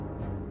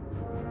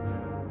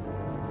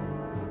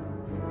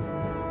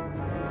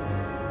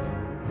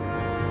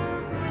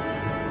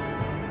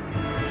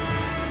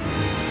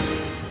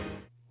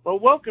Well,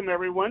 welcome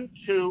everyone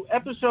to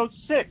episode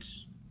 6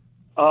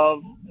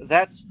 of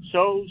That's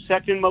So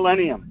Second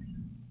Millennium.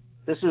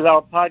 This is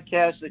our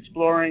podcast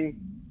exploring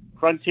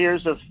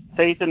frontiers of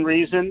faith and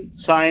reason,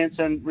 science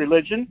and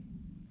religion.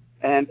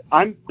 And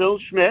I'm Bill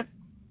Schmidt.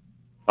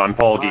 I'm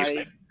Paul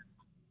Giesting.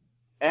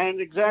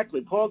 And exactly,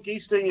 Paul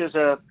Giesting is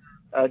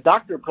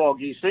Dr. Paul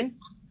Giesting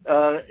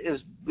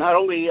is not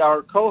only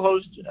our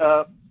co-host,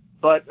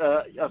 but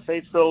a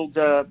faith-filled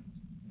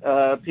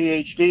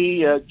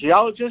PhD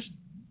geologist,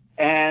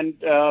 and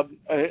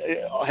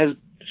has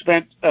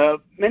spent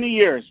many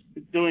years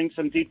doing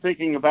some deep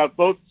thinking about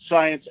both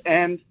science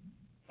and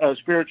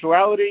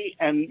spirituality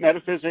and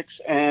metaphysics.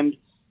 And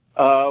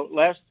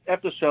last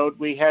episode,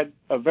 we had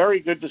a very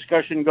good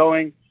discussion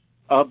going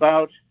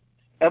about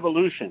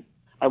evolution.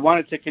 I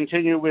wanted to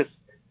continue with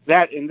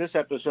that in this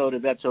episode,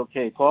 if that's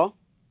okay, Paul.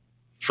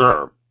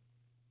 Sure.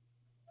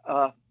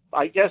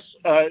 I guess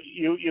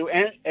you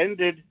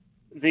ended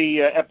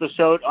the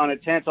episode on a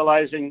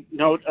tantalizing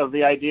note of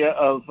the idea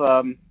of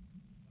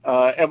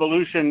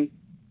evolution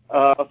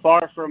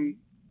far from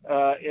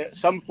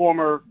some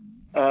former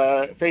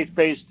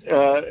faith-based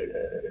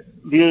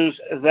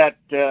views that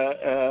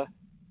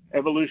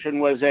evolution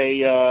was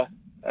a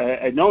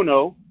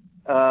no-no.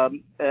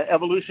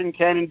 Evolution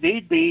can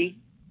indeed be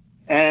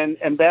an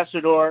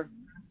ambassador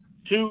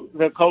to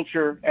the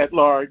culture at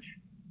large,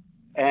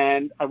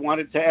 and I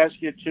wanted to ask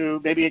you to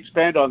maybe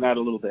expand on that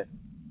a little bit.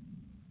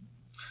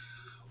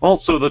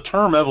 Well, so the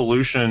term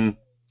evolution,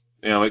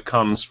 it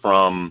comes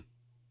from,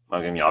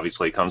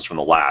 obviously it comes from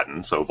the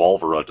Latin, so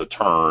volvere, to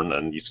turn,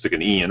 and you stick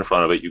an E in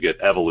front of it, you get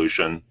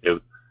evolution,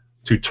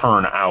 to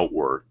turn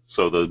outward.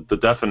 So the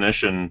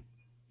definition,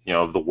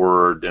 of the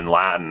word in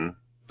Latin,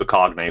 the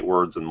cognate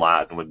words in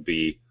Latin would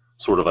be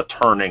sort of a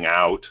turning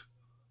out,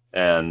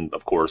 and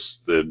of course,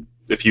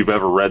 if you've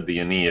ever read the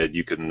Aeneid,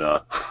 you can,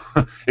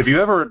 if you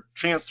ever had a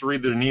chance to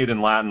read the Aeneid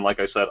in Latin, like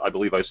I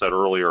believe I said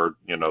earlier,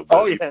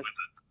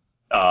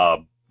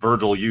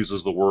 Virgil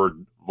uses the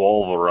word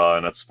volvere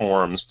in its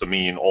forms to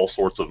mean all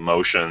sorts of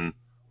motion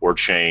or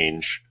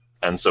change.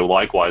 And so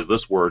likewise,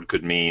 this word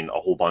could mean a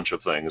whole bunch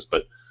of things.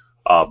 But,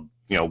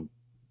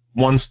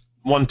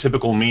 one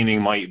typical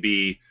meaning might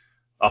be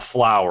a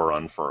flower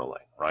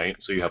unfurling, right?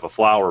 So you have a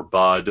flower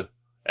bud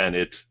and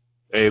it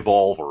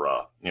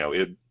evolvere,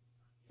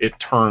 it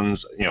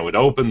turns, it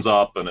opens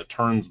up and it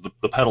turns,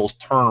 the petals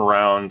turn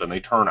around and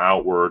they turn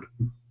outward.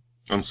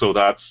 And so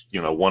that's,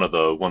 one of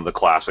the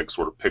classic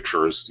sort of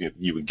pictures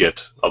you would get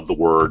of the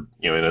word,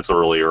 in its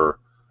earlier,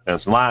 and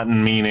its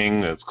Latin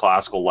meaning, its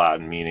classical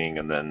Latin meaning,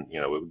 and then,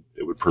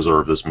 it would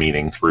preserve this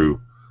meaning through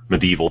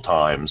medieval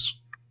times.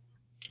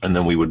 And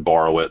then we would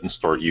borrow it and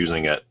start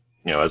using it,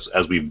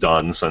 as we've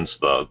done since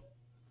the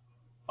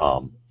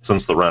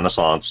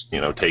Renaissance,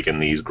 taken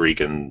these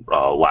Greek and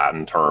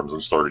Latin terms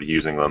and started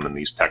using them in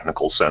these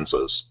technical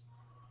senses.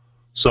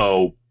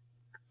 So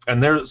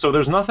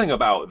there's nothing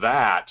about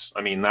that.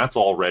 I mean, that's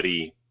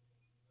already,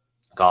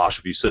 gosh,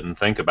 if you sit and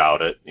think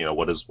about it,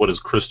 what is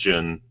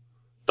Christian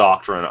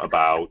doctrine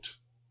about,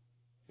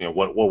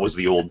 what was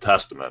the Old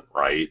Testament,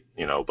 right?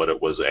 But it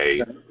was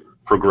a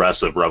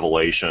progressive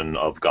revelation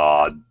of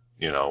God,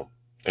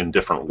 in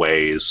different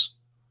ways.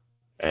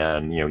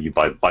 And,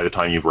 by the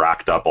time you've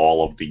racked up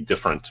all of the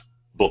different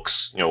books,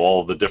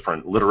 all of the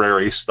different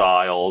literary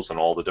styles and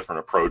all the different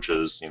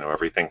approaches,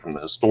 everything from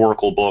the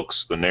historical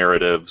books, the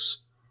narratives,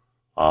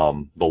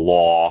 the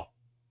law,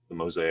 the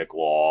Mosaic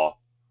law,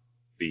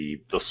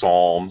 the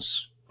Psalms,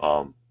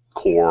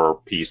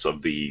 core piece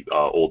of the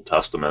Old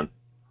Testament,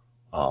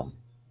 and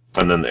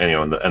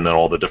then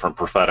all the different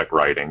prophetic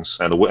writings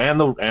and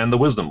the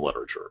wisdom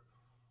literature,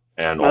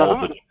 and all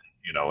of the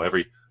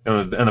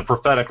and the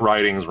prophetic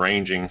writings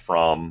ranging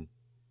from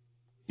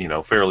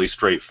fairly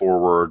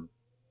straightforward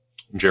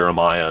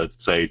Jeremiah,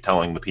 say,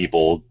 telling the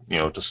people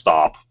to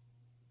stop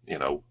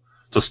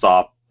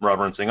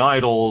reverencing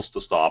idols,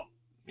 to stop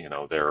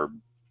their,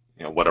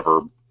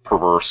 whatever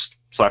perverse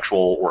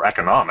sexual or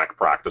economic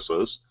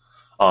practices,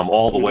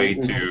 all the way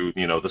to,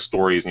 the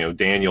stories,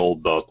 Daniel,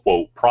 the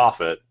quote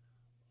prophet,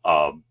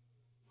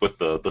 with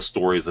the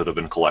stories that have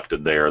been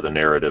collected there, the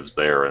narratives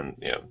there, and,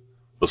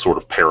 the sort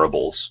of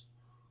parables,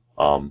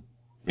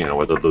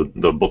 whether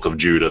the book of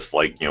Judith,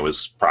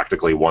 is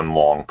practically one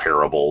long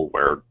parable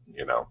where,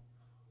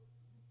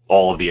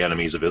 all of the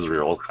enemies of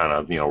Israel kind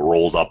of,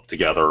 rolled up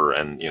together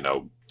and,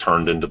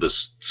 turned into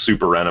this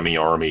super enemy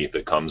army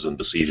that comes and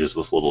besieges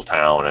this little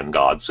town, and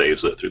God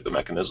saves it through the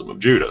mechanism of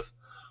Judith.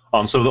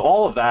 So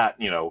all of that,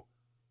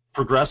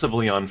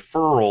 progressively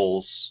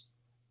unfurls,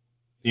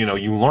 you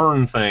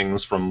learn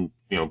things from,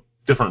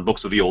 different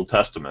books of the Old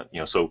Testament,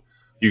 so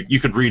you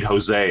could read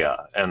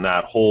Hosea and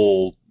that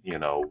whole,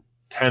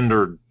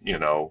 tender,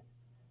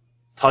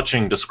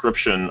 touching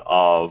description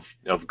of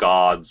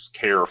God's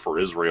care for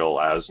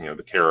Israel as,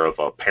 the care of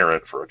a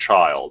parent for a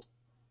child.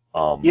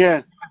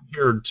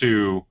 Compared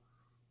to,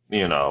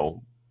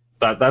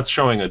 that's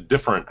showing a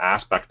different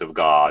aspect of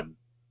God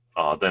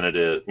than it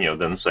is,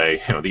 than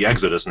say, the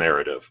Exodus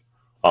narrative,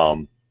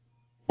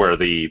 where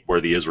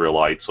the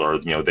Israelites are,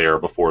 there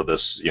before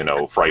this,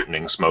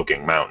 frightening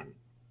smoking mountain.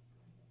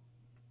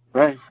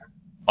 Right.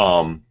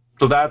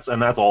 So that's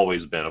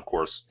always been, of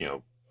course,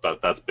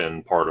 that's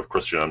been part of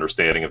Christian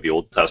understanding of the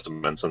Old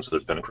Testament since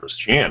there's been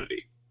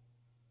Christianity.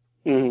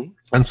 Mm-hmm.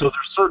 And so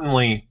there's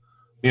certainly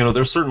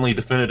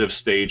definitive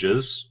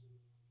stages.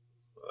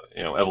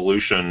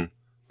 Evolution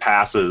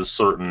passes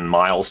certain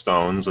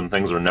milestones and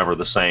things are never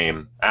the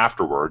same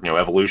afterward.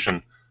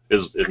 Evolution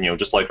is,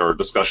 just like our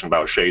discussion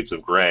about shades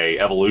of gray,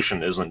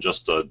 evolution isn't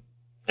just a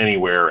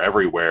anywhere,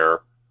 everywhere.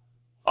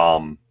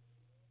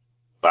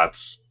 That's,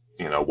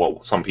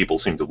 what some people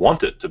seem to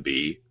want it to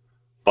be.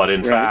 But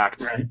in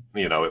fact,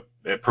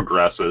 it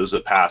progresses,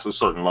 it passes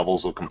certain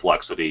levels of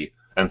complexity,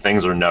 and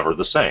things are never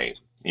the same.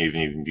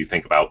 Even if you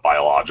think about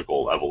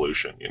biological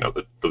evolution,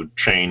 the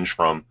change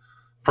from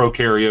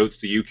prokaryotes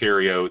to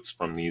eukaryotes,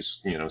 from these,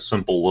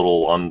 simple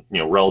little,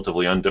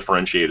 relatively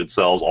undifferentiated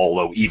cells,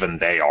 although even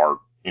they are,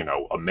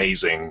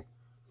 amazing,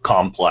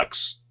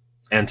 complex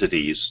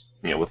entities,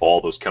 with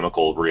all those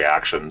chemical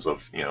reactions of,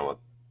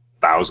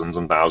 thousands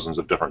and thousands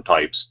of different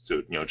types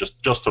to,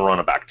 just to run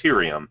a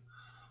bacterium.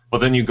 But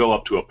then you go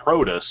up to a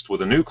protist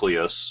with a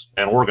nucleus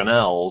and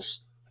organelles,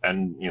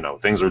 and,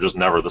 things are just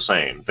never the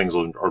same. Things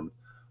are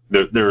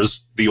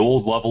there's the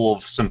old level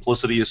of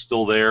simplicity is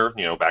still there.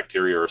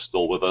 Bacteria are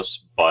still with us,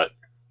 but,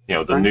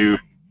 the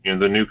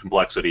new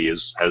complexity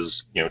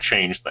has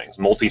changed things.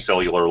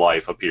 Multicellular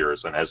life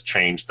appears and has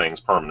changed things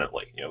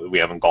permanently. We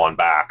haven't gone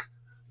back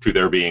to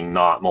there being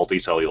not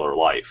multicellular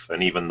life.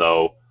 And even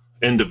though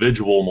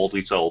individual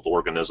multicelled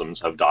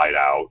organisms have died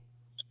out,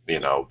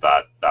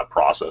 that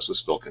process is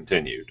still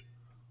continued.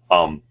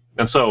 And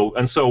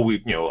so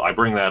we, I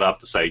bring that up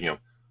to say,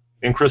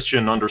 in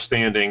Christian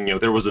understanding,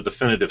 there was a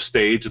definitive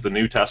stage of the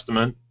New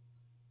Testament,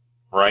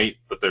 right?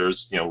 But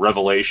there's,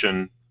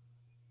 revelation,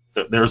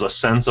 that there's a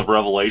sense of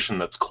revelation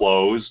that's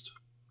closed.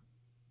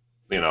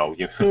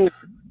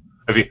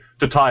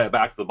 To tie it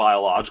back to the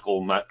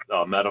biological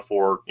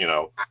metaphor,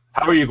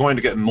 how are you going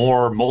to get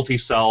more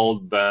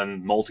multicelled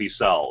than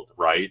multicelled,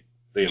 right?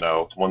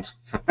 Once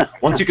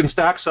you can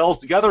stack cells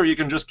together, you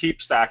can just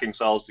keep stacking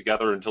cells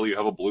together until you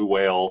have a blue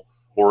whale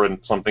or in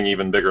something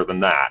even bigger than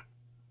that.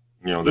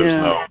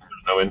 There's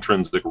no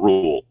intrinsic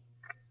rule.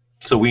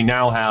 So we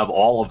now have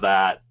all of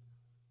that.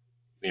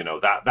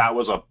 That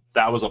was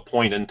a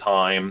point in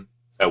time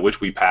at which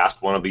we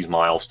passed one of these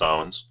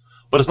milestones.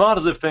 But it's not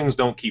as if things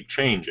don't keep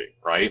changing,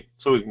 right?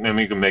 So we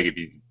can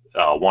maybe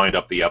wind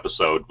up the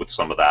episode with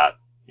some of that,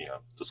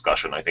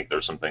 discussion. I think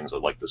there's some things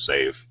I'd like to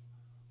save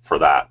for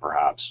that,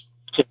 perhaps.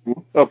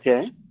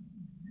 Okay.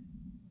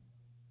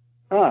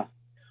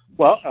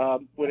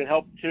 Well, would it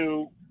help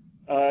to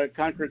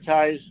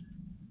concretize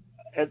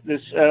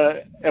this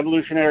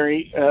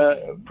evolutionary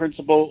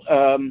principle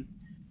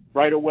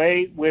right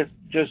away with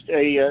just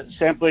a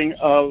sampling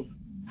of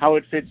how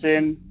it fits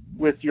in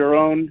with your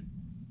own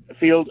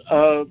field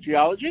of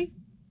geology?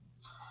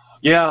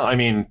 Yeah, I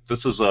mean,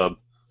 this is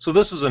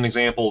an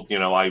example.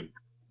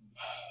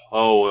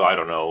 I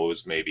don't know, it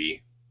was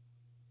maybe,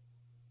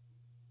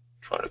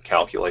 trying to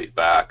calculate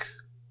back,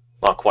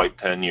 not quite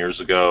 10 years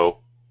ago.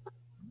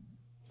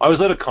 I was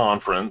at a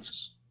conference,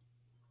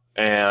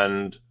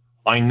 and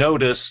I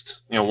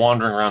noticed,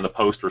 wandering around the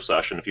poster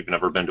session, if you've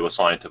never been to a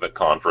scientific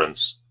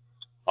conference,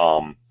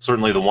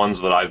 certainly the ones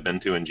that I've been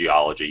to in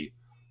geology,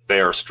 they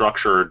are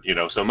structured,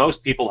 so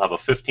most people have a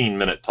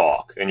 15-minute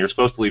talk, and you're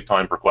supposed to leave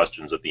time for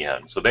questions at the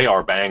end. So they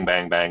are bang,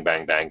 bang, bang,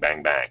 bang, bang,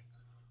 bang, bang.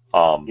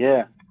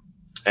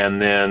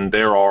 And then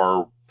there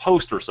are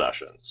poster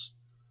sessions,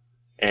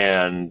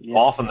 and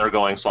often they're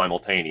going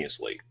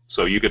simultaneously.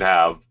 So you could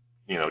have,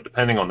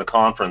 depending on the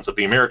conference, at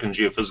the American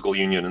Geophysical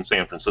Union in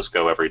San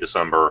Francisco every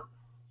December,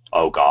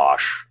 oh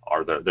gosh,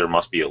 there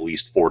must be at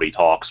least 40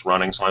 talks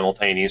running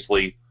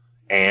simultaneously,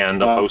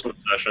 and a poster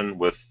session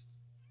with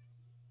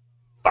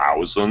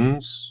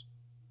thousands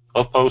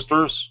of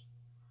posters.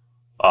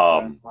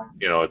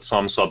 It's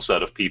some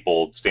subset of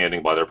people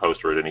standing by their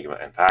poster at any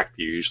given. In fact,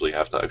 you usually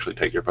have to actually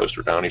take your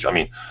poster down each. I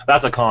mean,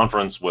 that's a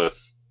conference with,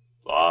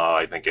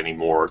 I think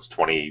anymore, it's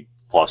 20+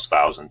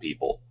 thousand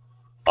people.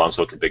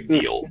 So it's a big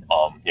deal.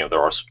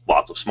 There are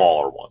lots of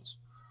smaller ones.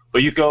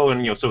 But you go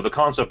and, so the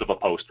concept of a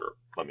poster,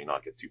 let me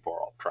not get too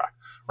far off track,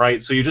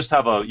 right? So you just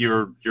have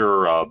your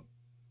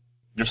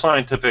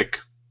scientific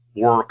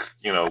work,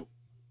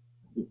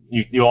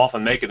 you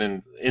often make it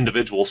in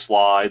individual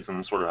slides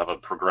and sort of have a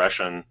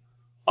progression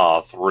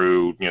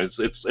through,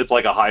 it's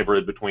like a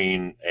hybrid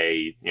between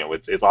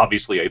it's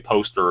obviously a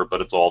poster,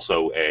 but it's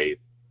also a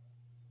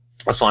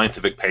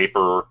scientific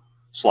paper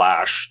 /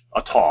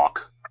 a talk.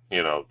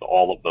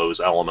 All of those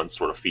elements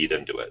sort of feed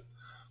into it.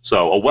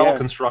 So a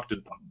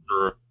well-constructed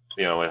poster,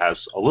 it has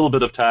a little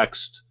bit of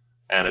text,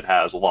 and it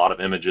has a lot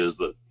of images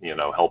that,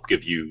 help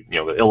give you,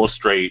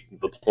 illustrate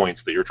the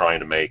points that you're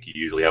trying to make. You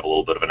usually have a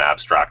little bit of an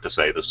abstract to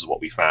say, this is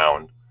what we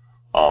found.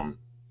 And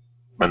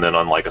then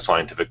unlike a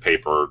scientific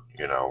paper,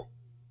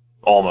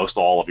 almost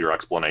all of your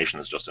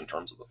explanation is just in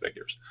terms of the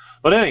figures.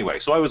 But anyway,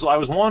 so I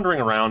was wandering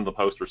around the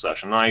poster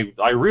session, and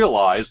I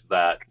realized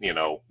that,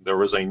 there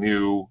was a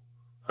new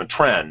a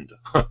trend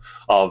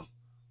of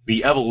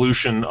the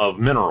evolution of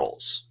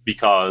minerals,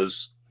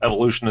 because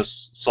evolution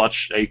is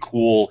such a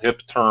cool,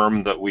 hip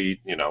term that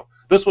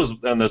this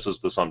is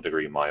to some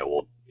degree my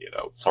old,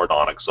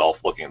 sardonic self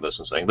looking at this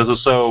and saying, this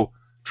is so,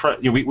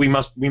 we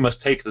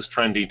must take this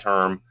trendy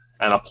term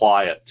and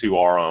apply it to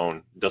our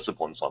own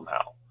discipline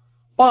somehow.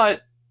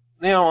 But,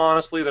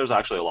 honestly, there's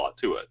actually a lot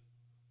to it.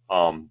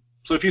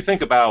 So if you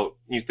think about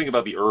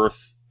the Earth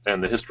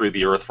and the history of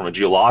the Earth from a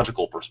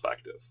geological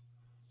perspective,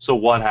 so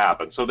what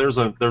happened? So there's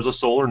a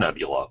solar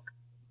nebula,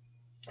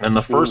 and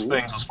the first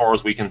things, as far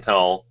as we can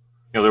tell,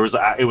 it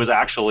was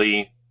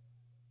actually,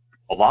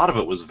 a lot of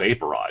it was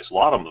vaporized. A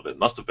lot of it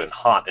must have been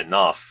hot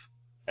enough,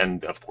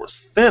 and of course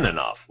thin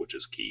enough, which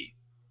is key.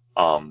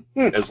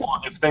 As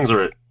long as things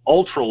are at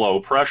ultra low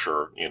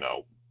pressure,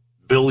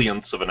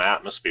 billionths of an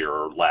atmosphere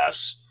or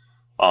less,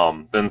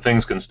 then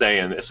things can stay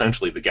in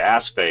essentially the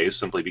gas phase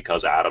simply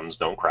because atoms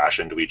don't crash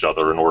into each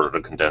other in order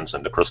to condense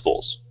into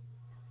crystals.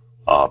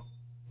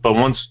 But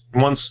once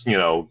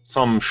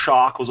some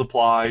shock was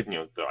applied,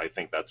 I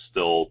think that's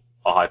still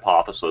a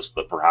hypothesis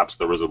that perhaps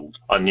there was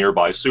a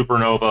nearby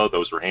supernova.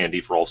 Those are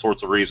handy for all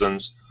sorts of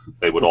reasons.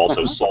 They would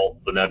also salt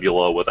the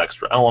nebula with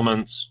extra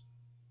elements.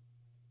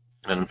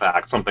 And in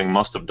fact, something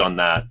must have done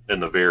that in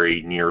the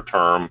very near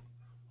term,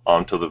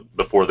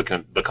 before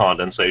the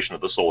condensation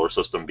of the solar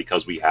system,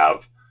 because we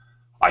have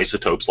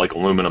isotopes like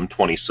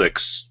aluminum-26,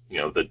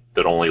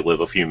 that only live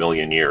a few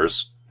million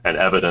years, and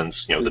evidence,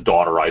 the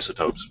daughter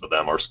isotopes for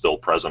them are still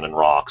present in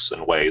rocks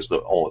in ways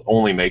that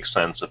only make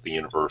sense if the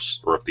universe,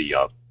 or if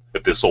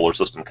the solar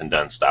system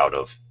condensed out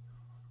of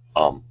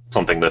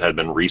something that had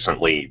been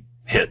recently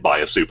hit by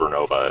a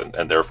supernova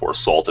and therefore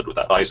salted with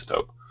that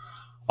isotope.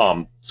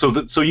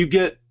 So you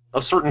get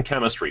a certain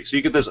chemistry. So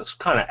you get this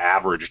kind of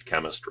averaged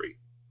chemistry.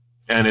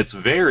 And it's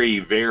very,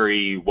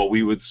 very what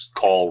we would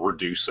call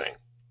reducing.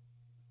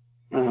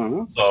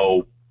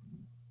 So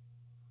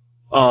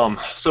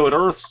at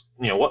Earth's,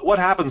 what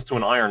happens to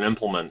an iron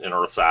implement in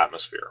Earth's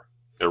atmosphere?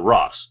 It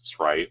rusts,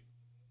 right?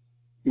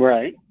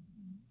 Right.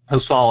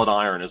 Because solid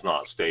iron is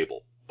not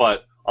stable.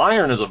 But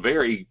iron is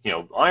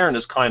iron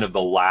is kind of the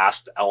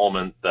last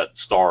element that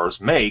stars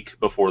make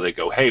before they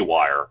go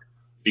haywire,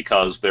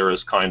 because there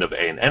is kind of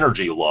an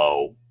energy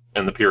low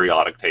in the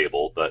periodic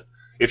table that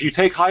if you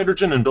take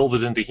hydrogen and build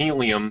it into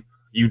helium,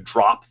 you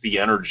drop the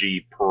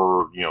energy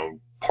per,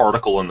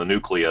 particle in the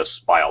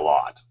nucleus by a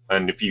lot.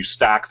 And if you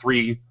stack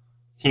 3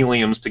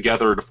 heliums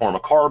together to form a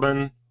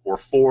carbon, or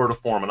 4 to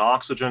form an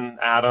oxygen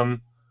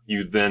atom,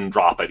 you then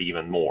drop it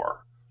even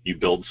more. You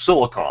build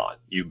silicon,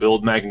 you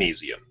build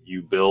magnesium,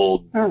 you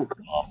build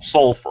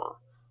sulfur,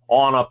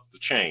 on up the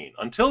chain,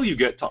 until you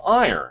get to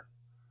iron.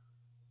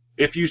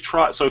 If you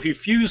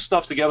fuse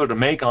stuff together to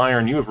make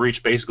iron, you have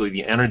reached basically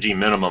the energy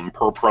minimum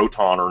per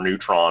proton or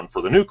neutron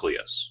for the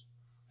nucleus.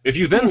 If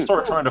you then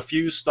start trying to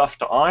fuse stuff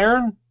to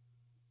iron,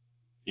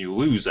 you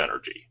lose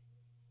energy.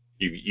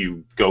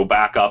 You go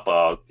back up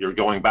you're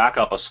going back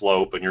up a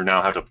slope, and you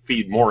now have to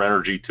feed more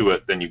energy to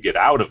it than you get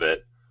out of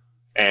it.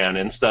 And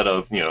instead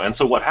of, and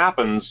so what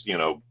happens,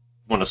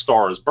 when a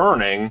star is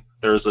burning,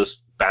 there's this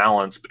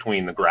balance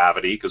between the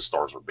gravity, because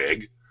stars are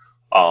big.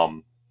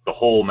 The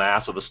whole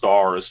mass of the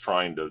star is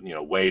trying to,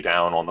 weigh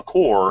down on the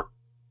core,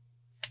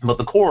 but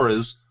the core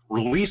is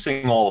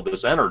releasing all of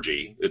this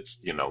energy. It's,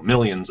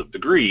 millions of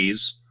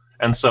degrees,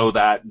 and so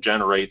that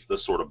generates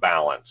this sort of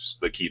balance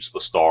that keeps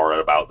the star at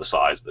about the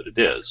size that it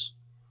is.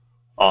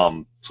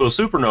 So a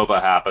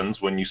supernova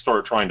happens when you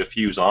start trying to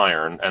fuse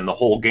iron, and the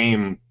whole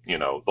game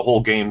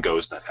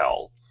goes to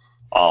hell.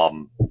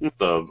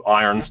 The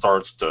iron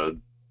starts to,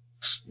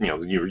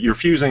 you're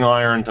fusing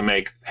iron to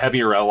make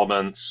heavier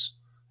elements,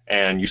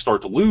 and you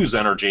start to lose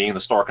energy, and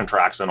the star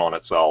contracts in on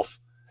itself,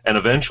 and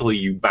eventually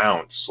you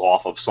bounce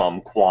off of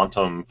some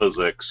quantum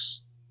physics,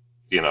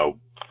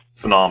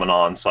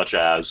 phenomenon such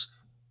as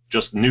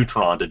just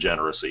neutron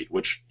degeneracy,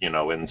 which,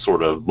 in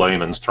sort of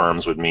layman's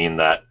terms would mean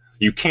that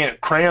you can't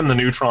cram the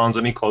neutrons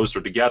any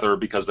closer together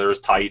because they're as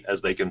tight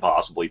as they can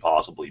possibly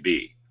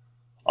be.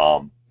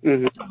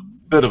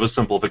 Bit of a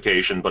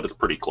simplification, but it's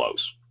pretty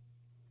close.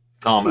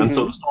 And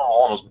so the star will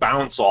almost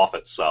bounce off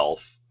itself,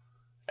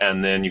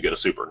 and then you get a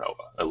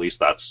supernova. At least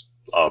that's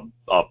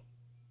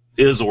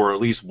is, or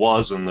at least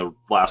was in the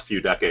last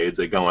few decades,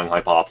 a going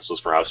hypothesis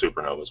for how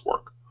supernovas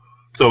work.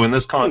 So in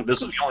this is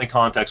the only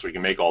context where you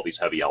can make all these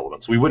heavy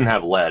elements. We wouldn't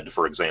have lead,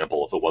 for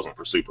example, if it wasn't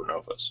for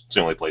supernovas. It's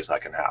the only place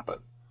that can happen.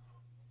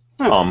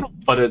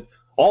 But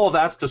all of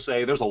that's to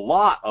say there's a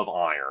lot of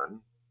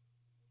iron,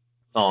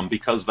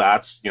 because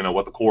that's,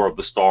 what the core of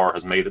the star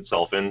has made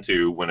itself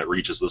into when it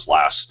reaches this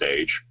last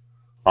stage.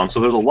 So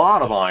there's a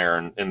lot of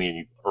iron in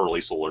the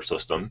early solar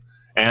system,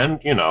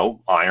 and,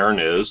 iron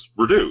is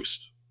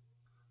reduced.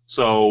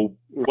 So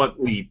what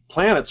the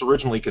planets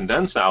originally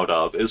condensed out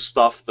of is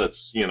stuff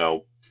that's,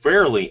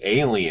 fairly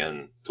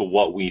alien to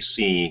what we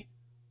see,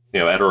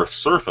 at Earth's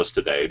surface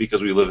today,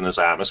 because we live in this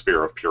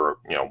atmosphere of pure,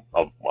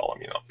 not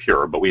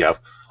pure, but we have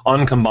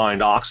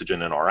uncombined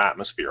oxygen in our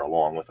atmosphere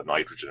along with the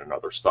nitrogen and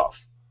other stuff.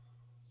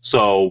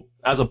 So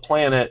as a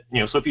planet,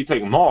 so if you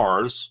take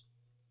Mars,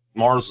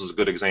 Mars is a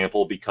good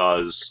example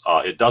because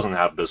it doesn't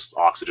have this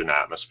oxygen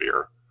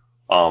atmosphere.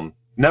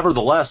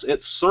 Nevertheless,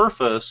 its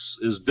surface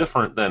is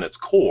different than its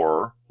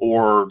core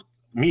or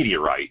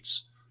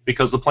meteorites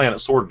because the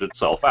planet sorted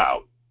itself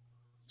out.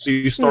 So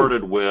you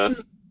started with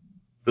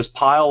this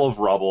pile of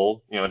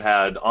rubble. It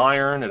had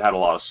iron, it had a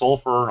lot of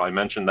sulfur. I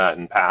mentioned that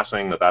in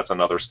passing, that's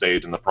another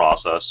stage in the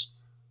process.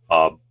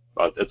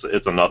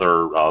 It's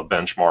another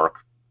benchmark.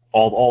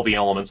 All the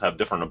elements have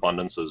different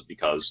abundances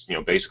because,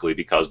 basically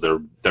because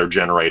they're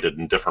generated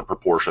in different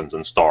proportions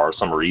in stars.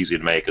 Some are easy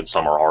to make and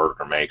some are harder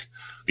to make.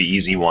 The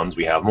easy ones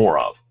we have more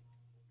of.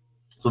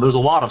 So there's a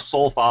lot of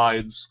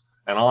sulfides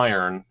and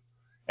iron.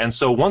 And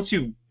so once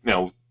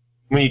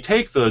when you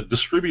take the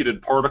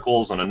distributed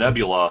particles in a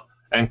nebula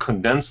and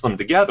condense them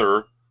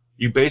together,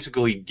 you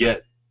basically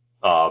get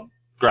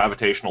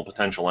gravitational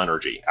potential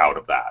energy out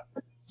of that.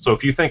 So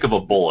if you think of a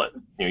bullet,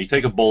 you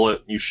take a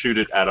bullet, you shoot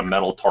it at a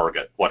metal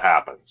target, what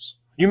happens?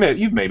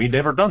 You've maybe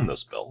never done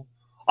this, Bill.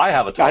 I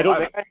have a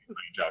range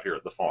out here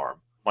at the farm.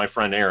 My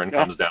friend Aaron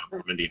comes down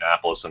from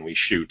Indianapolis, and we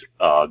shoot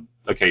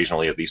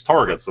occasionally at these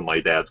targets that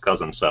my dad's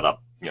cousin set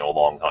up, a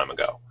long time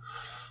ago.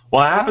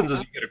 What happens is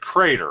you get a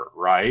crater,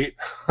 right?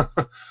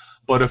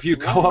 But if you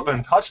go up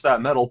and touch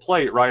that metal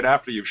plate right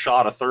after you've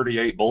shot a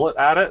 .38 bullet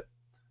at it,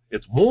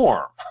 it's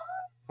warm.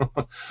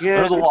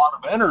 There's a lot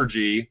of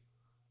energy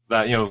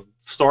that,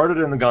 started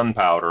in the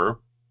gunpowder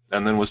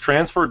and then was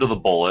transferred to the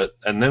bullet,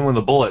 and then when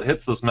the bullet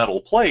hits this metal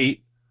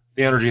plate,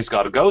 the energy's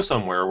got to go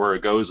somewhere. Where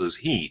it goes is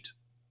heat.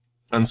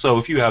 And so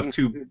if you have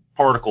two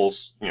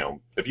particles,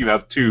 if you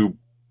have two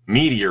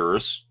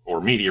meteors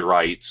or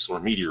meteorites or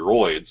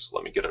meteoroids,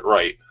 let me get it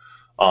right,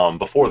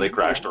 before they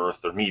crash to Earth,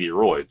 they're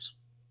meteoroids.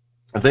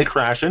 If they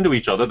crash into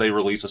each other, they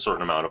release a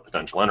certain amount of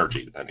potential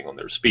energy depending on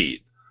their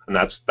speed. And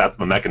that's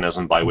the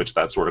mechanism by which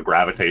that sort of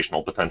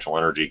gravitational potential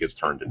energy gets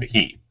turned into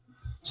heat.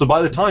 So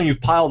by the time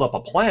you've piled up a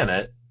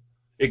planet,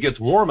 it gets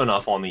warm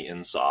enough on the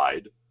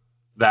inside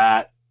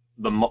that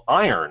the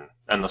iron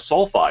and the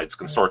sulfides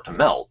can start to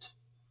melt.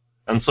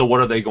 And so what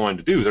are they going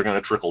to do? They're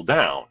going to trickle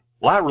down.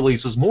 Well, that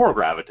releases more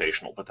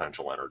gravitational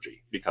potential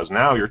energy because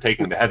now you're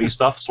taking the heavy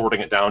stuff,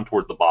 sorting it down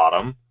toward the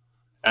bottom,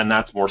 and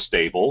that's more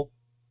stable.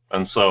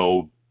 And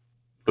so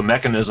the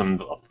mechanism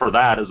for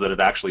that is that it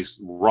actually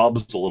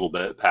rubs a little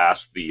bit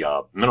past the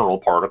mineral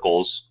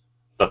particles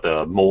that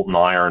the molten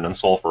iron and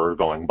sulfur are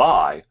going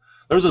by.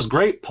 There's this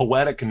great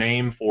poetic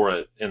name for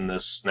it in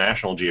this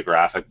National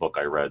Geographic book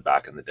I read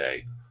back in the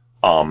day.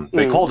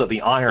 They called it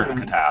the iron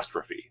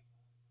catastrophe.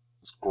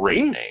 It's a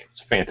great name.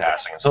 It's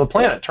fantastic. So the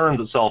planet turns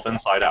itself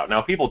inside out.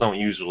 Now, people don't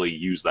usually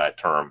use that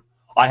term.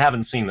 I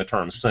haven't seen the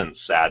term since,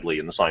 sadly,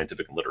 in the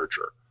scientific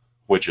literature,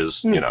 which is,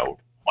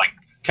 like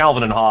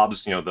Calvin and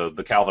Hobbes,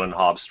 the Calvin and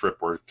Hobbes strip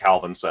where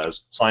Calvin says,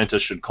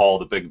 scientists should call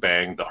the Big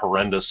Bang the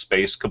horrendous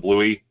space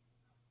kablooey.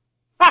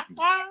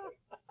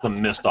 The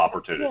missed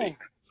opportunity.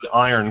 The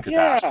iron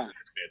catastrophe.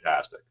 It's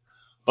fantastic.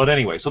 But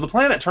anyway, so the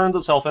planet turns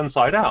itself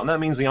inside out, and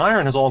that means the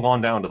iron has all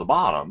gone down to the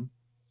bottom.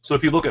 So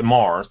if you look at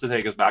Mars, to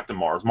take us back to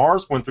Mars,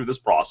 Mars went through this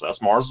process.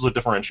 Mars is a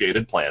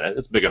differentiated planet.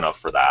 It's big enough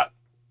for that.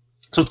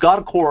 So it's got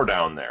a core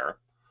down there.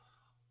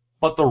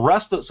 But the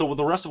rest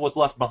of what's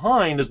left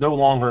behind is no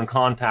longer in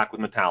contact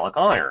with metallic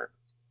iron.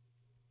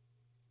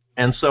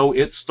 And so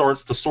it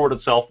starts to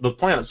the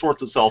planet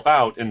sorts itself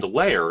out into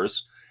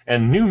layers,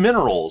 and new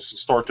minerals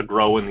start to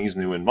grow in these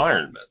new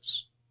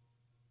environments.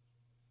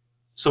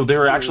 So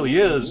there actually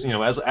is,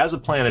 as a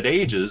planet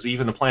ages,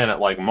 even a planet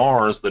like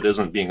Mars that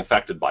isn't being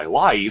affected by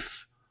life,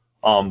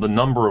 the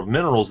number of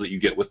minerals that you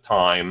get with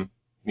time,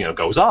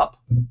 goes up.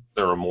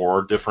 There are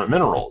more different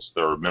minerals.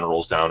 There are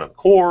minerals down in the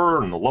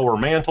core and the lower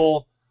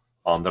mantle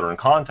that are in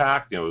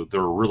contact.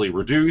 They're really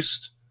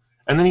reduced.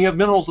 And then you have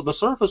minerals at the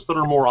surface that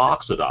are more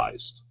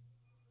oxidized.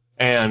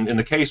 And in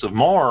the case of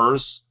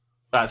Mars,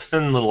 that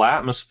thin little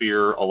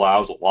atmosphere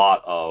allows a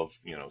lot of,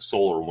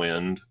 solar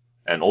wind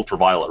and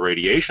ultraviolet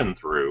radiation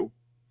through.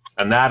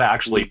 And that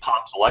actually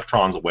pops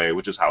electrons away,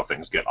 which is how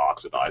things get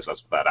oxidized.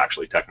 That's what that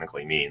actually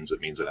technically means.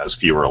 It means it has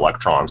fewer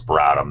electrons per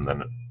atom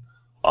than it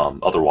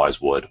otherwise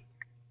would.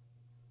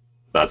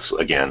 That's,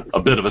 again,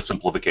 a bit of a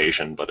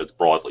simplification, but it's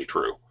broadly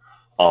true.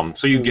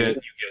 So you get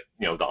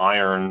the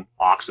iron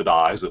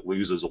oxidized, it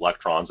loses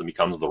electrons and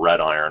becomes the red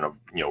iron of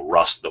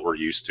rust that we're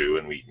used to,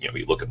 and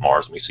we look at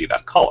Mars and we see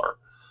that color.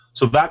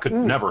 So that could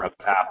never have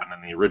happened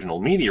in the original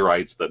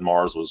meteorites that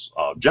Mars was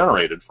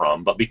generated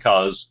from, but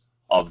because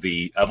of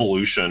the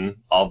evolution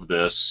of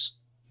this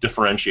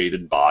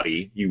differentiated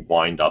body, you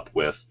wind up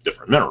with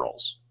different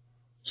minerals.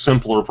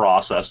 Simpler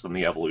process than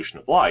the evolution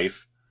of life,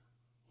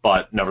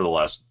 but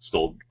nevertheless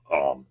still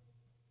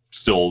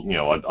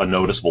a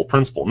noticeable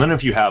principle. And then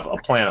if you have a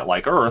planet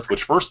like Earth,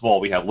 which first of all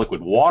we have liquid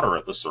water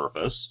at the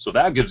surface, so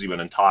that gives you an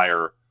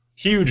entire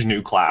huge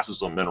new classes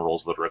of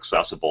minerals that are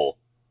accessible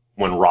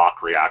when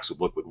rock reacts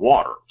with liquid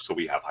water. So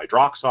we have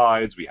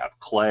hydroxides, we have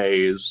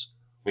clays,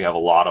 we have a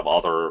lot of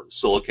other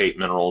silicate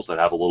minerals that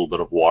have a little bit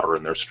of water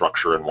in their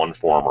structure in one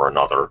form or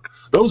another.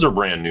 Those are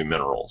brand new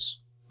minerals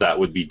that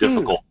would be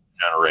difficult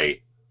to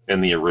generate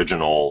in the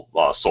original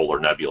solar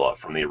nebula,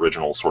 from the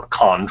original sort of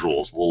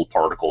chondrules, little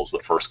particles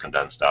that first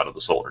condensed out of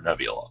the solar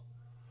nebula.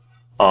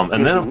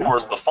 And then, of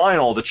course,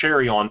 the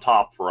cherry on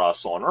top for us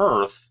on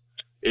Earth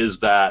is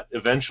that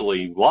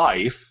eventually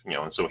life,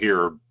 and so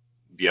here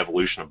the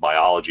evolution of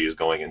biology is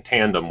going in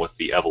tandem with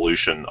the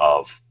evolution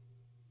of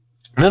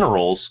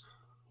minerals.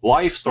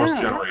 Life starts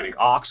generating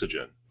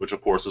oxygen, which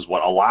of course is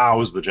what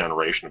allows the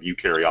generation of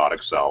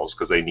eukaryotic cells,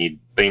 because they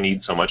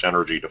need so much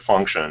energy to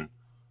function.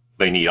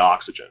 They need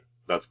oxygen.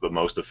 That's the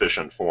most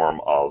efficient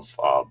form of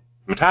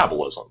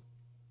metabolism,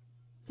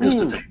 is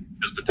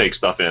to take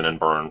stuff in and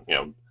burn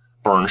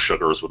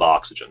sugars with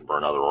oxygen,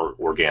 burn other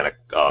organic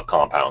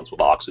compounds with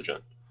oxygen.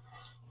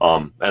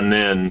 And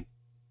then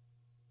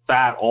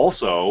that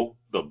also,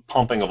 the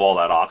pumping of all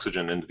that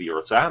oxygen into the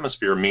Earth's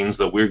atmosphere, means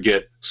that we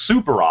get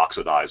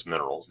superoxidized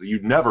minerals that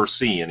you'd never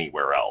see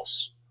anywhere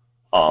else,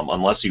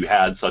 unless you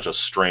had such a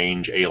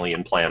strange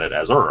alien planet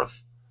as Earth.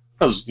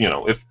 Because,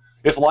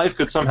 if life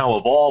could somehow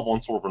evolve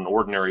on sort of an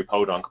ordinary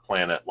podunk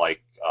planet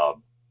like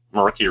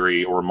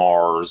Mercury or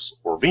Mars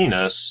or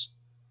Venus,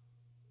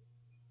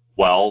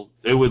 well,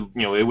 it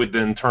would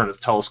then turn its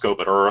telescope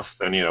at Earth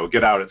and,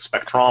 get out its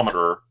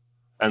spectrometer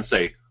and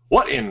say,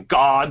 what in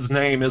God's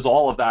name is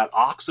all of that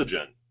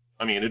oxygen?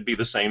 I mean, it'd be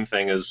the same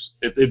thing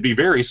it'd be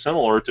very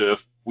similar to if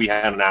we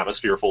had an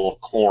atmosphere full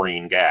of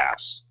chlorine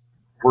gas.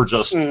 We're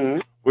just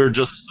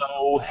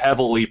so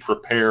heavily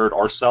prepared.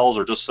 Our cells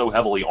are just so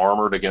heavily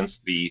armored against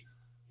the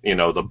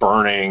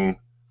burning,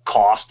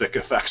 caustic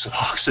effects of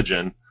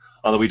oxygen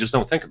that we just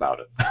don't think about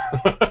it.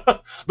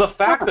 The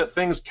fact that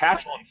things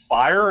catch on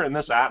fire in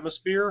this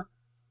atmosphere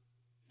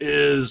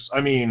is,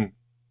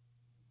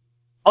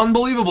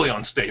 unbelievably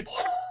unstable.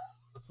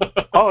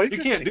 You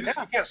can't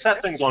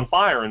set things on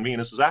fire in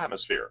Venus's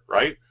atmosphere,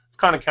 right? It's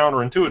kind of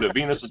counterintuitive.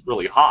 Venus is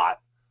really hot,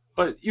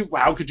 but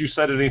how could you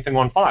set anything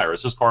on fire?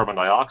 It's just carbon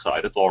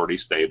dioxide. It's already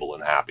stable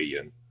and happy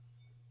and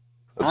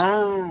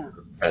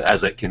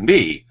as it can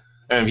be.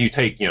 And if you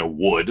take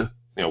wood,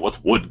 what's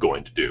wood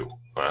going to do?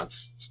 Well, it's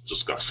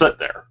just going to sit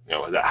there.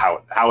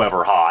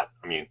 However hot.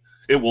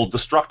 It will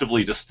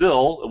destructively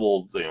distill. It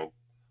will,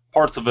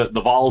 parts of it,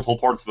 the volatile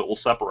parts of it will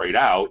separate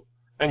out.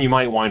 And you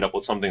might wind up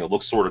with something that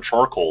looks sort of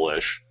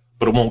charcoal-ish,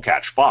 but it won't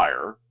catch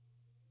fire.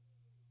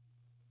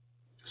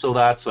 So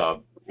that's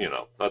an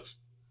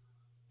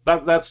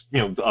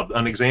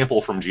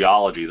example from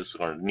geology that's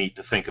sort of neat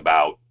to think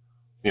about.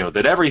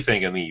 That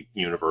everything in the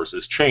universe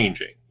is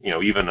changing.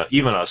 Even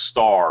a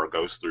star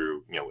goes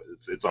through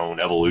its own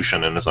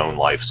evolution and its own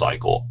life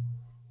cycle.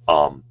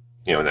 And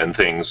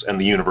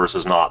the universe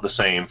is not the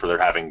same for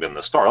there having been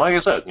the star. Like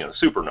I said,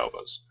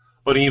 supernovas,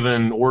 but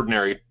even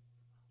ordinary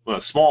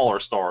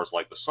smaller stars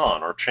like the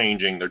sun are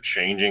changing. They're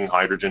changing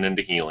hydrogen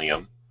into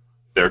helium.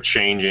 They're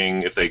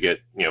changing if they get,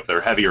 if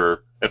they're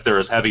heavier, if they're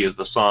as heavy as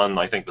the sun.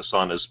 I think the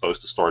sun is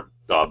supposed to start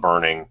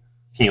burning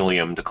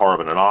helium to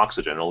carbon and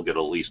oxygen. It'll get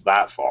at least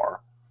that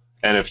far.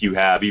 And if you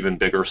have even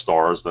bigger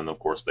stars, then of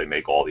course they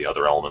make all the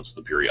other elements of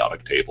the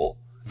periodic table.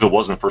 If it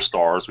wasn't for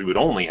stars, we would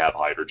only have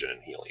hydrogen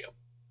and helium.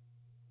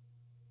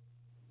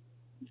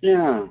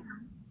 Yeah.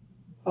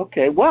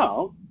 Okay.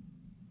 Well.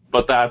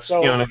 But that's,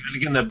 and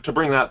again, to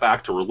bring that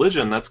back to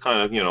religion, that's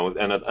kind of,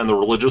 and the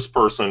religious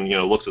person,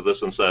 looks at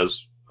this and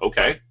says,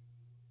 okay,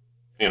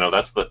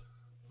 that's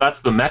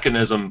the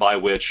mechanism by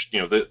which,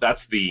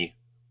 that's the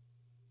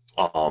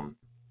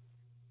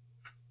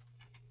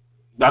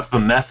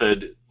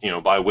method,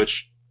 by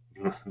which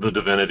the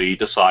divinity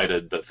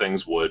decided that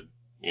things would,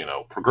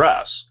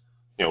 progress.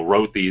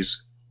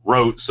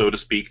 Wrote, so to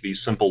speak,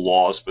 these simple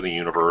laws for the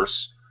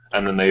universe,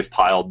 and then they've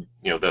piled,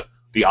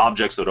 the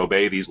objects that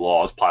obey these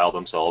laws pile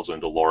themselves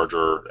into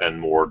larger and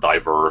more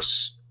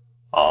diverse,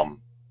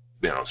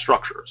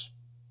 structures.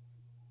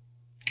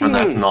 And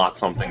that's not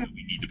something that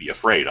we need to be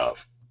afraid of.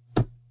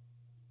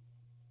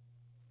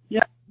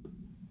 Yeah.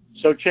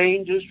 So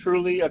change is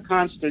truly a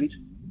constant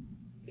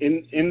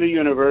in the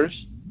universe.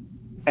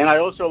 And I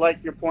also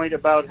like your point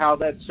about how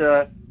that's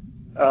the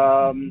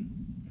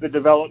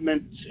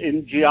developments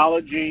in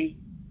geology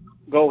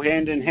go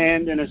hand in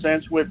hand, in a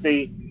sense, with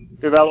the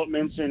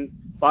developments in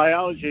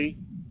biology.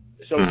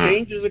 So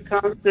change is a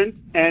constant,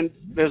 and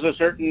there's a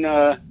certain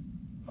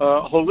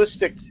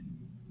holistic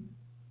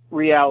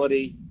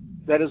reality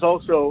that is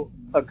also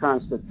a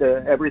constant.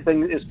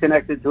 Everything is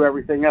connected to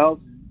everything else,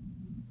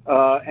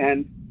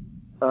 and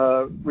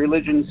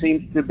religion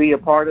seems to be a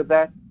part of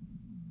that.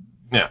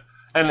 Yeah,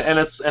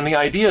 and the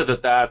idea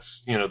that that's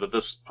that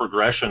this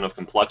progression of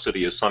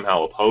complexity is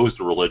somehow opposed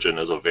to religion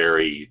is a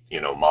very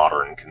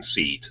modern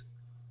conceit.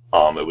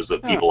 It was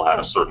that people had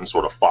a certain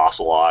sort of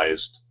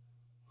fossilized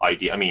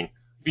idea.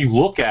 If you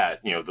look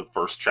at the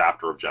first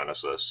chapter of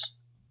Genesis,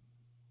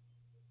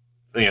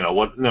 with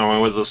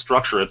the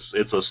structure,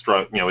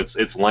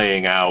 it's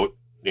laying out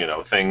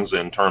things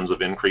in terms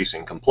of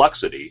increasing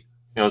complexity.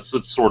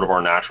 It's sort of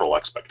our natural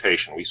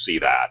expectation. We see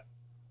that,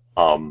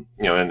 and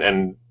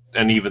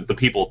even the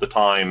people at the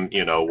time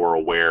were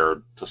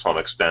aware to some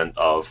extent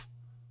of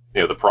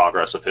the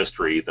progress of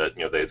history, that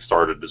they had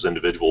started as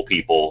individual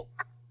people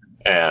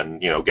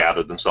and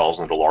gathered themselves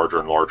into larger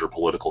and larger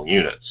political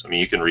units. I mean,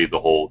 you can read the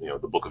whole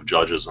the book of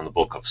Judges and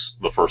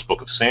the first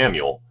book of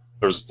Samuel.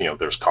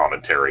 There's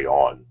commentary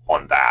on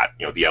that,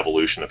 the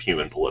evolution of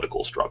human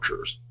political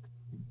structures.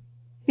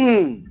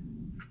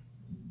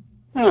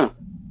 Huh.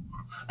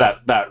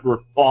 That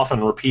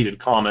often repeated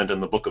comment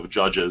in the book of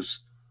Judges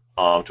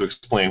to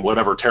explain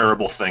whatever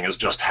terrible thing has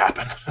just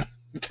happened.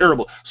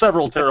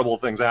 Several terrible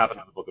things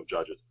happened in the book of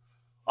Judges.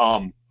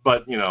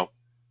 But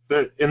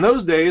in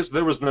those days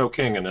there was no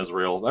king in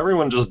Israel.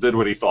 Everyone just did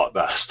what he thought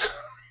best.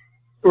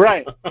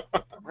 Right.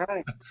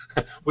 Right.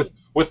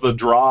 with the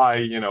dry,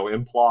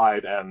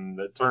 implied, and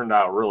it turned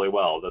out really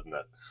well, didn't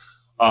it?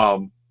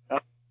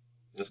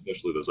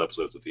 Especially those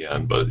episodes at the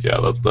end. But yeah,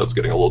 that's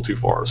getting a little too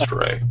far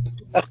astray.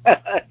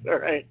 All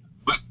right.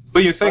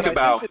 But you think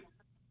about.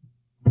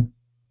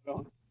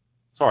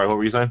 Sorry, what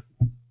were you saying?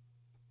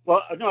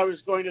 Well, no, I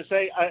was going to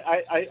say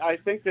I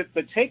think that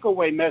the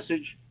takeaway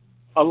message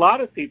a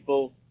lot of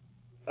people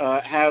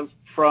have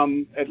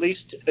from at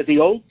least the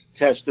Old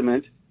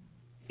Testament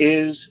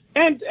is,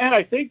 and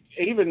I think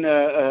even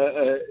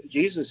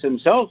Jesus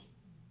himself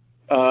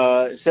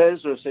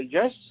says or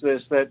suggests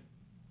this, that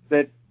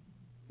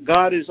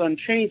God is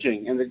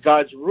unchanging and that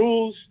God's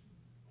rules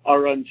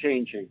are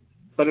unchanging.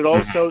 But it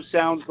also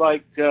sounds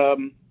like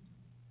one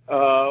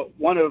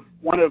of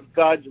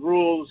God's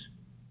rules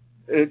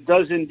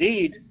does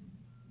indeed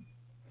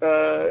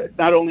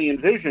not only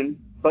envision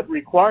but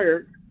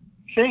require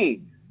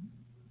change.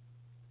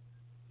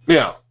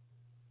 Yeah,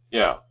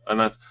 and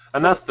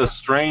that's the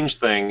strange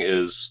thing,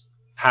 is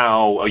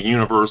how a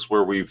universe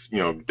where we've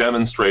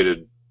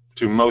demonstrated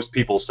to most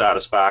people's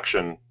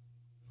satisfaction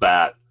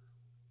that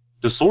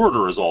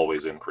disorder is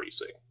always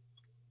increasing,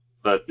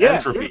 that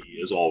entropy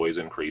is always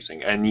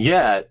increasing, and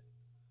yet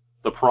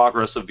the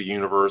progress of the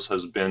universe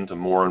has been to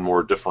more and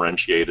more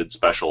differentiated,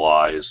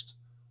 specialized,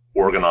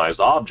 organized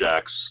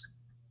objects,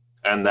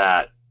 and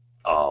that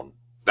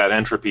that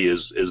entropy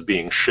is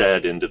being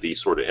shed into the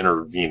sort of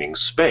intervening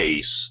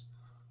space,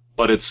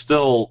 but it's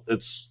still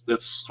it's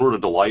sort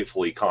of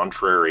delightfully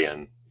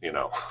contrarian,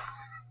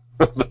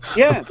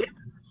 Yeah.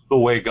 the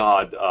way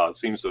God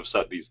seems to have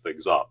set these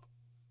things up.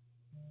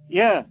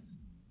 Yeah.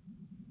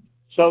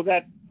 So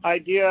that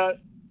idea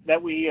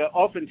that we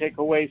often take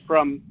away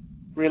from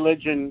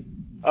religion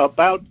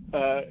about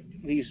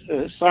these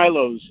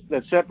silos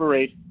that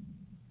separate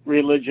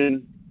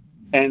religion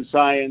and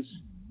science,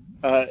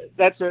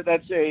 that's an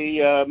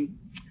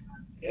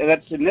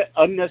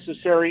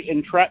unnecessary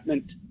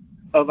entrapment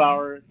of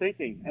our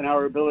thinking and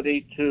our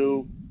ability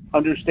to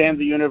understand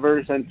the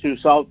universe and to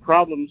solve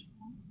problems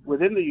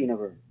within the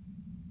universe.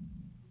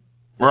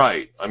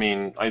 Right. I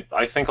mean,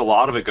 I think a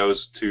lot of it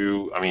goes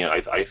to,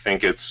 I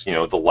think it's,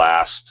 the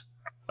last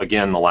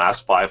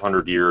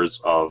 500 years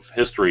of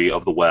history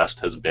of the West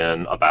has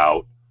been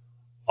about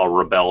a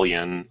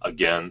rebellion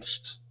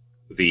against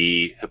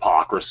the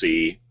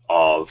hypocrisy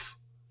of,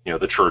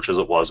 the church as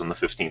it was in the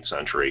 15th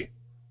century,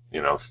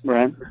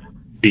 right.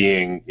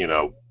 Being,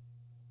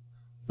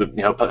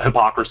 the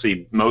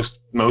hypocrisy most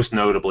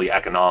notably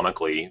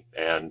economically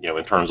and,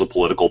 in terms of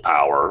political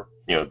power,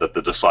 that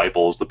the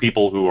disciples, the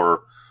people who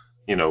are,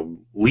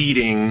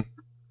 leading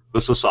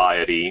the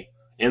society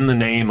in the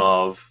name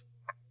of,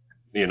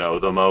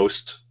 the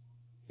most,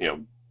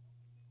 the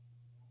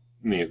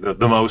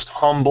most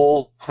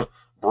humble,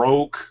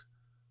 broke,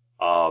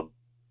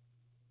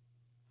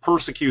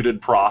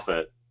 persecuted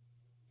prophet,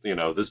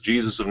 this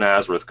Jesus of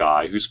Nazareth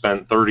guy who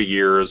spent 30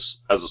 years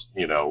as,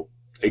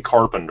 a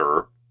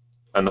carpenter,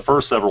 and the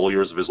first several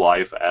years of his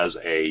life as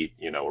a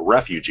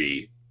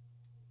refugee.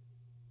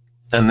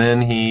 And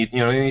then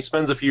he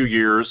spends a few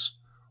years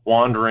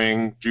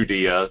wandering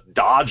Judea,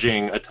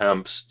 dodging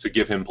attempts to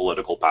give him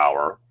political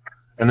power.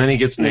 And then he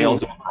gets nailed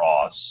to a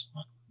cross.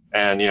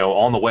 And,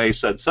 on the way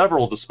said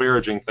several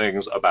disparaging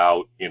things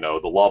about,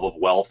 the love of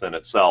wealth in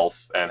itself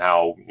and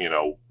how,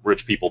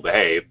 rich people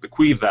behave,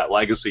 bequeathed that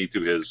legacy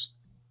to his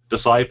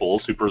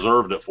disciples who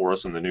preserved it for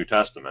us in the New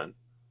Testament.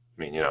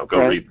 I mean,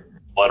 go read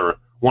the letter.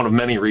 One of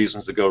many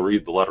reasons to go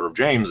read the letter of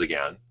James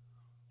again.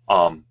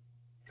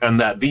 And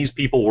that these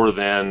people were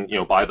then,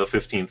 by the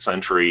 15th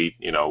century,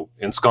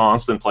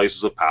 ensconced in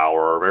places of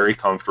power, very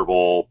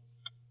comfortable,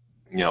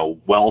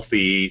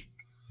 wealthy,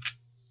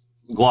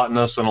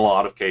 gluttonous in a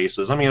lot of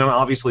cases. I mean,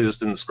 obviously this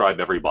didn't describe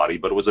everybody,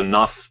 but it was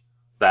enough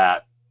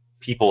that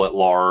people at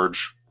large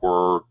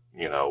were,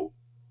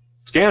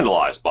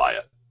 scandalized by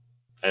it.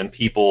 And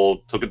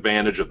people took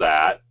advantage of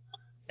that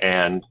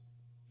and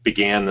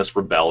began this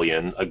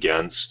rebellion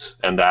against,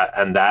 and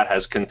that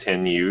has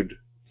continued,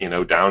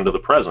 down to the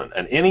present.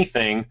 And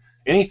anything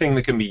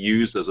that can be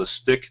used as a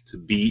stick to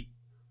beat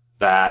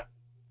that,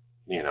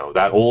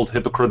 that old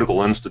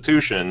hypocritical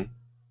institution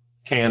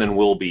can and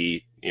will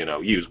be,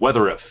 used,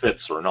 whether it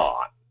fits or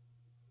not,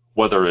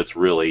 whether it's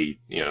really,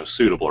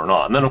 suitable or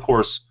not. And then, of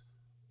course,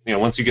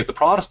 once you get the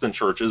Protestant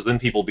churches, then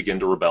people begin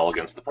to rebel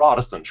against the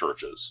Protestant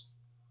churches.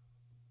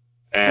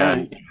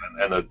 And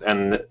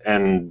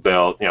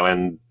they'll,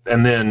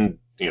 and then,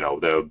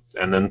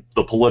 and then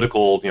the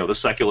political, the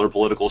secular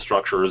political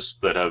structures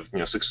that have,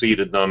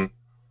 succeeded them.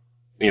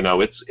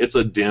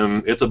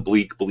 It's a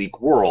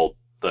bleak world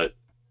that,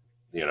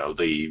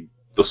 the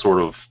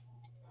sort of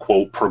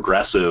quote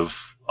progressive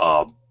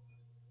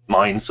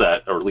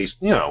mindset, or at least,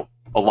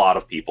 a lot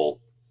of people,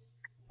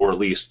 or at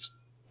least,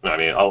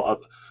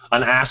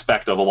 an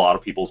aspect of a lot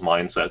of people's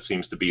mindset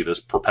seems to be this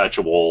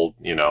perpetual,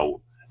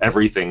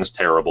 everything's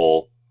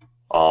terrible,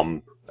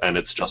 and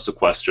it's just a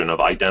question of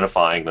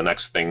identifying the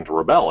next thing to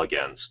rebel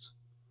against.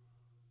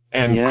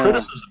 And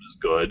criticism is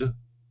good,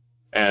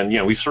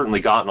 and we've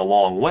certainly gotten a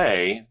long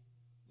way,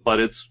 but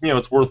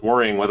it's worth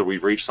worrying whether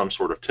we've reached some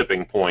sort of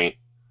tipping point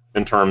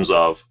in terms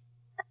of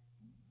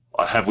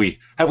have we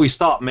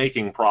stopped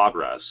making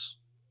progress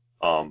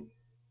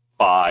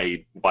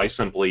by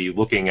simply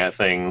looking at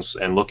things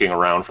and looking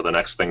around for the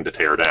next thing to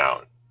tear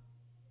down.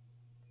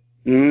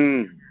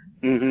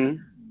 Mm-hmm.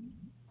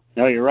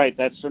 No, you're right.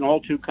 That's an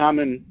all too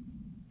common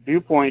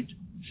viewpoint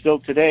still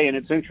today, and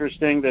it's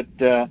interesting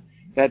that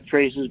that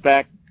traces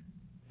back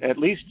at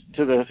least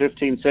to the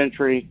 15th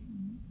century,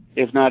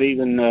 if not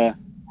even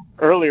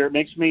earlier. It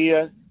makes me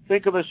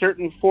think of a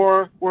certain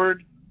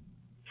four-word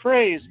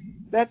phrase.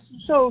 That's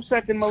so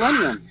second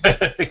millennium.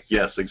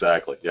 Yes,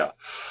 exactly. Yeah.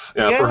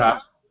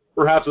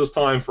 Perhaps it's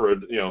time for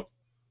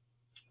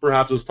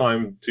perhaps it's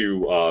time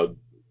to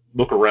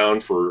look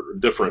around for a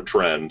different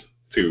trend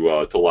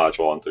to latch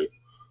on to.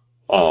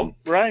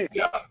 Right.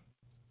 Yeah.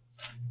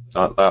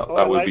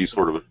 That would be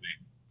sort of a thing.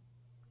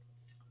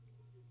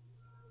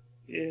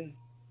 Yeah.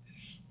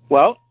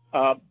 Well,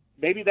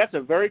 maybe that's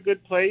a very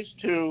good place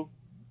to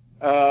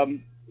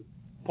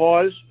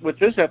pause with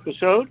this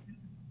episode.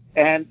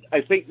 And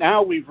I think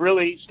now we've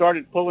really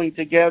started pulling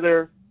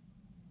together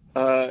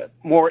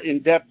more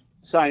in-depth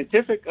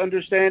scientific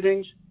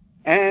understandings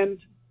and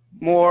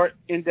more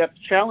in-depth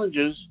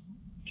challenges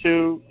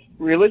to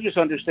religious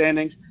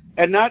understandings,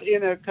 and not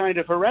in a kind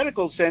of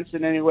heretical sense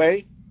in any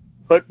way,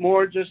 but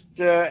more just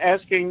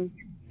asking,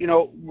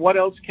 what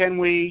else can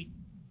we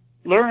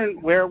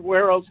learn?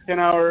 Where else can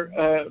our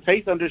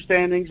faith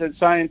understandings and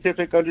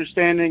scientific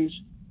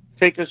understandings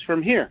take us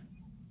from here?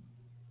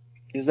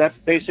 Is that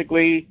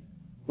basically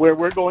where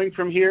we're going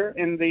from here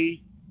in the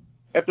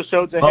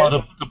episodes ahead?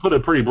 To put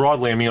it pretty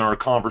broadly, our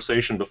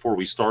conversation before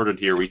we started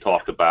here, we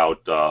talked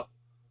about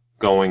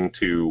going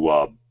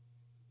to,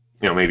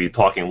 maybe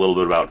talking a little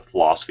bit about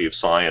philosophy of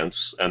science,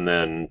 and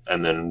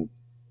then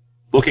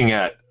looking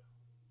at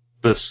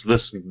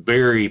this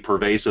very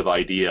pervasive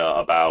idea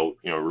about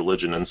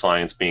religion and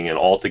science being in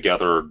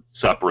altogether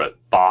separate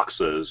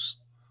boxes.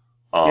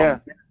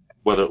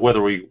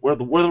 Whether we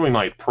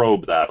might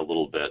probe that a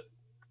little bit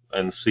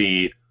and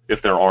see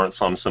if there aren't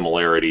some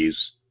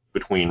similarities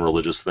between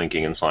religious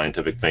thinking and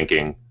scientific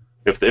thinking,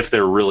 if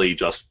they're really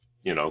just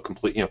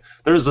complete.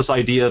 There's this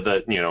idea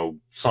that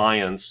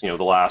science, the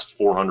last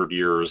 400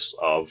 years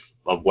of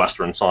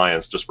Western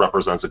science just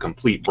represents a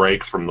complete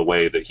break from the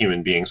way that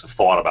human beings have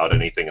thought about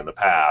anything in the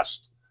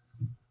past.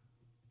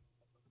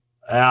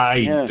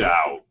 I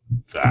doubt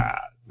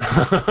that.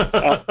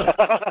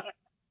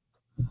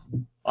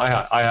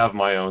 I have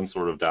my own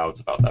sort of doubts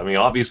about that.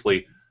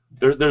 Obviously,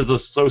 there's a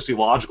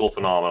sociological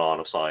phenomenon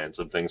of science,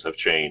 and things have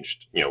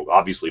changed,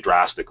 obviously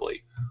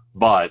drastically.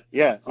 But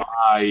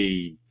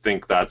I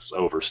think that's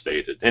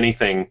overstated. And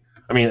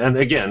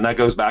again, that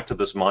goes back to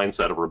this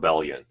mindset of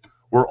rebellion.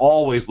 We're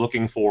always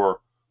looking for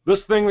this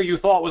thing that you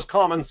thought was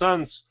common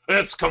sense.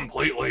 It's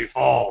completely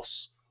false.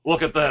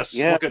 Look at this.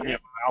 Yeah. Look at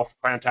how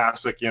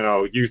fantastic.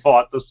 You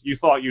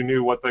thought you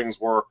knew what things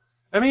were.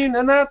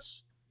 And that's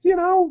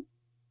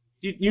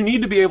you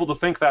need to be able to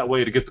think that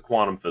way to get to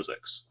quantum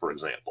physics, for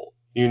example.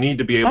 You need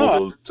to be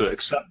able to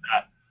accept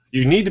that.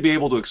 You need to be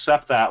able to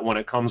accept that when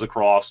it comes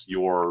across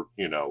your,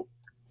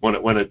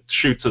 when it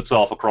shoots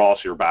itself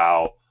across your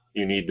bow.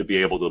 You need to be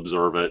able to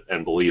observe it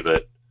and believe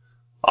it.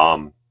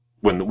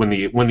 When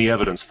the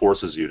evidence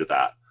forces you to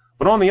that.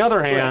 But on the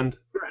other hand,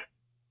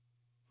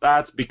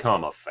 that's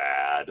become a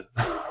fad.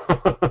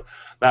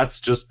 That's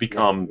just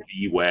become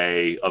the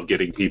way of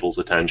getting people's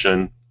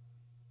attention.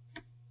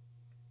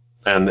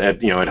 And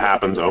it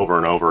happens over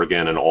and over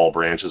again in all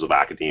branches of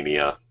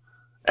academia,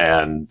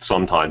 and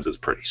sometimes it's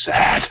pretty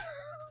sad.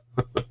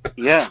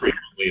 Yeah.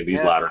 Frequently in these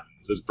latter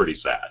days, it's pretty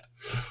sad.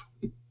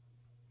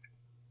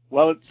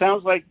 Well, it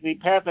sounds like the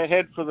path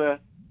ahead for the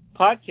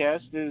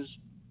podcast is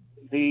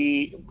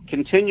the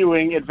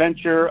continuing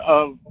adventure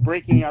of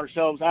breaking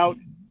ourselves out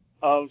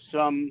of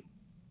some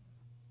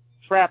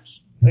traps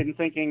in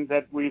thinking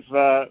that we've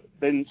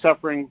been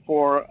suffering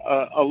for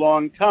a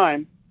long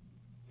time,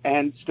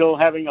 and still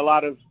having a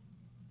lot of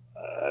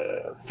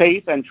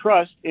faith and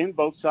trust in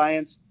both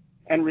science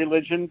and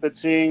religion, but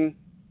seeing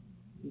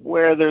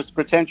where there's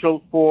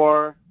potential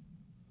for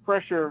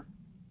fresher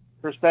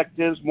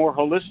perspectives, more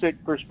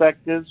holistic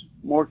perspectives,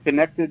 more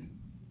connected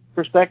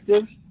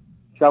perspectives.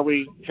 Shall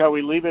we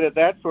leave it at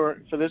that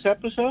for this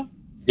episode?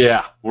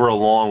 Yeah, we're a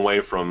long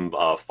way from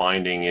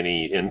finding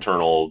any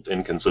internal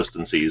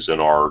inconsistencies in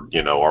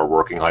our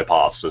working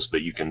hypothesis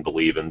that you can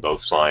believe in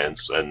both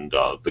science and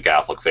the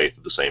Catholic faith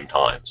at the same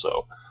time.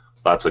 So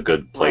that's a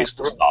good place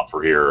to stop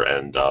for here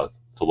and to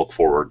look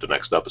forward to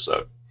next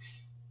episode.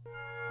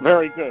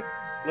 Very good.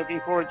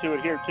 Looking forward to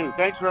it here, too.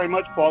 Thanks very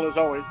much, Paul, as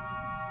always.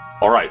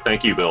 All right.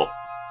 Thank you, Bill.